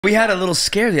We had a little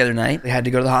scare the other night. They had to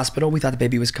go to the hospital. We thought the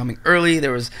baby was coming early.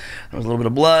 There was a little bit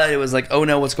of blood. It was like, oh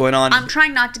no, what's going on? I'm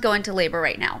trying not to go into labor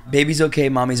right now. Baby's okay,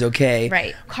 mommy's okay.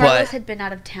 Right. Carlos had been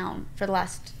out of town for the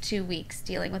last 2 weeks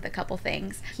dealing with a couple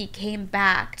things. He came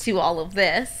back to all of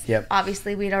this. Yep.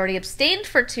 Obviously, we'd already abstained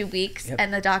for 2 weeks,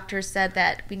 and the doctor said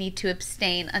that we need to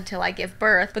abstain until I give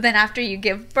birth. But then after you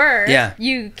give birth,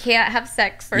 you can't have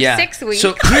sex for 6 weeks.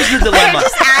 So here's the dilemma. I'm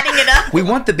just adding it up. We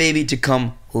want the baby to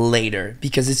come later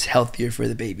because it's healthier for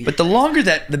the baby. But the longer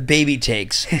that the baby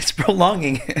takes, it's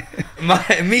prolonging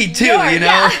me too, you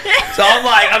know? Yeah. So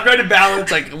I'm trying to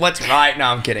balance like what's right. No,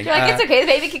 I'm kidding. You're like, it's okay, the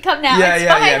baby can come now. Yeah, it's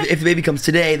fine. If the baby comes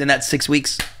today, then that 6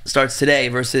 weeks starts today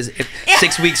versus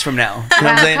 6 weeks from now. You know what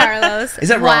I'm saying? Carlos. Is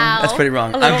that wrong? That's pretty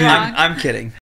wrong. A little wrong. I'm kidding.